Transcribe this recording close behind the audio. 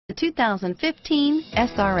The 2015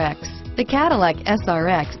 SRX. The Cadillac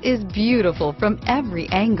SRX is beautiful from every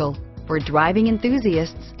angle. For driving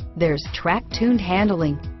enthusiasts, there's track-tuned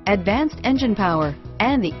handling, advanced engine power,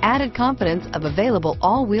 and the added confidence of available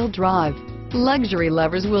all-wheel drive. Luxury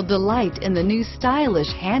lovers will delight in the new stylish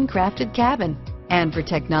handcrafted cabin. And for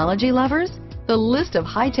technology lovers, the list of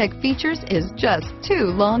high-tech features is just too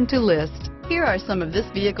long to list. Here are some of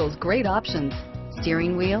this vehicle's great options: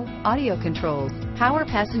 steering wheel audio controls, power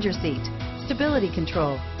passenger seat, stability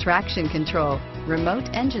control, traction control, remote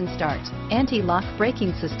engine start, anti-lock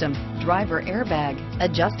braking system, driver airbag,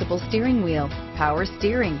 adjustable steering wheel, power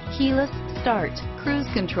steering, keyless start, cruise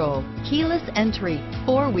control, keyless entry,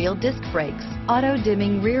 four-wheel disc brakes,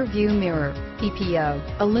 auto-dimming rear view mirror,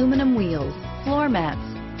 PPO, aluminum wheels, floor mats,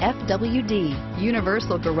 FWD,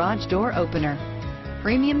 universal garage door opener,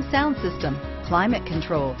 premium sound system, climate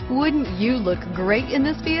control. Wouldn't you look great in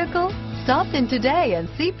this vehicle? Stop in today and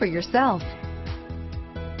see for yourself.